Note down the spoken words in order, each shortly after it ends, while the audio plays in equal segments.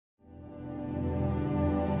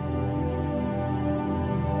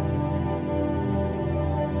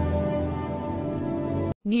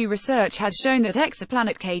New research has shown that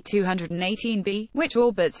exoplanet k2-18b, which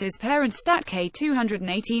orbits its parent star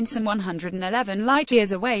k2-18 some 111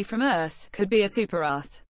 light-years away from Earth, could be a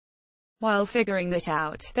super-Earth. While figuring that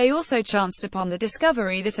out, they also chanced upon the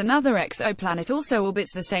discovery that another exoplanet also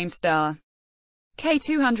orbits the same star.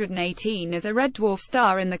 K2-18 is a red dwarf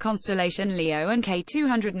star in the constellation Leo, and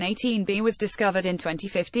k2-18b was discovered in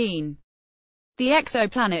 2015. The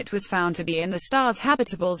exoplanet was found to be in the star's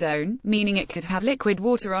habitable zone, meaning it could have liquid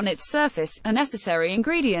water on its surface, a necessary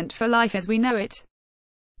ingredient for life as we know it.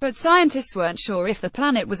 But scientists weren't sure if the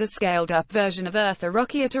planet was a scaled-up version of Earth, a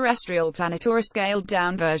rockier terrestrial planet, or a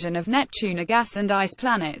scaled-down version of Neptune, a gas and ice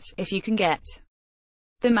planet. If you can get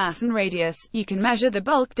the mass and radius, you can measure the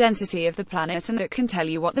bulk density of the planet, and that can tell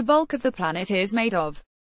you what the bulk of the planet is made of.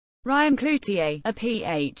 Ryan Cloutier, a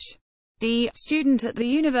Ph.D. student at the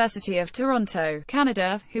University of Toronto,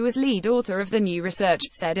 Canada, who was lead author of the new research,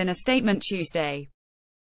 said in a statement Tuesday.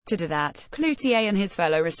 To do that, Cloutier and his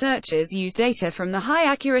fellow researchers used data from the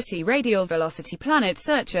high-accuracy radial velocity planet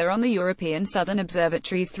searcher on the European Southern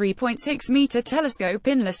Observatory's 3.6-meter telescope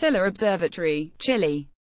in La Silla Observatory, Chile.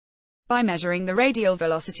 By measuring the radial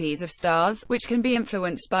velocities of stars, which can be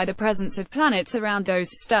influenced by the presence of planets around those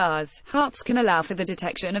stars, HARPS can allow for the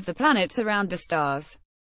detection of the planets around the stars.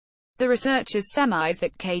 The researchers surmise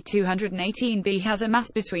that k2-18b has a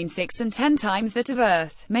mass between 6 and 10 times that of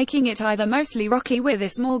Earth, making it either mostly rocky with a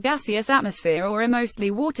small gaseous atmosphere or a mostly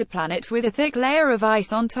water planet with a thick layer of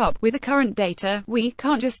ice on top. With the current data, we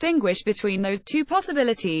can't distinguish between those two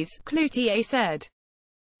possibilities, Cloutier said.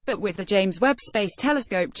 But with the James Webb Space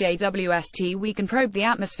Telescope JWST, we can probe the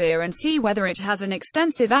atmosphere and see whether it has an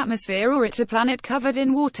extensive atmosphere or it's a planet covered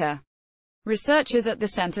in water. Researchers at the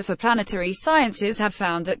Center for Planetary Sciences have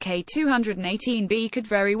found that k2-18b could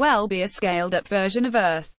very well be a scaled-up version of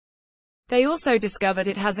Earth. They also discovered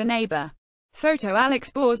it has a neighbor. Photo Alex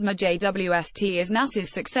Boersma. JWST is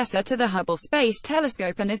NASA's successor to the Hubble Space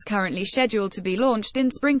Telescope and is currently scheduled to be launched in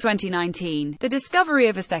spring 2019. The discovery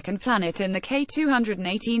of a second planet in the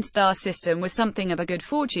k2-18 star system was something of a good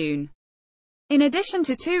fortune. In addition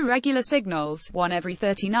to two regular signals, one every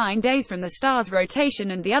 39 days from the star's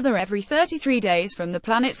rotation and the other every 33 days from the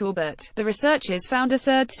planet's orbit, the researchers found a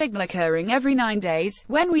third signal occurring every 9 days.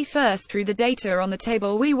 When we first threw the data on the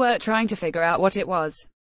table, we were trying to figure out what it was.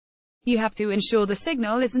 You have to ensure the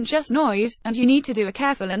signal isn't just noise, and you need to do a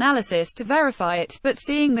careful analysis to verify it, but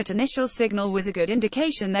seeing that initial signal was a good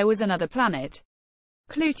indication there was another planet,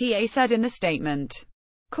 Cloutier said in the statement.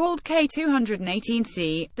 Called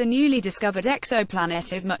k2-18c, the newly discovered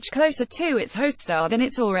exoplanet is much closer to its host star than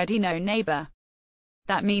its already known neighbor.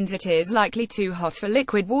 That means it is likely too hot for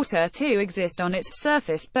liquid water to exist on its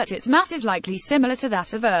surface, but its mass is likely similar to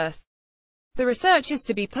that of Earth. The research is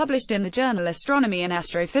to be published in the journal Astronomy and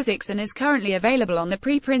Astrophysics and is currently available on the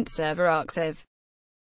preprint server Arxiv.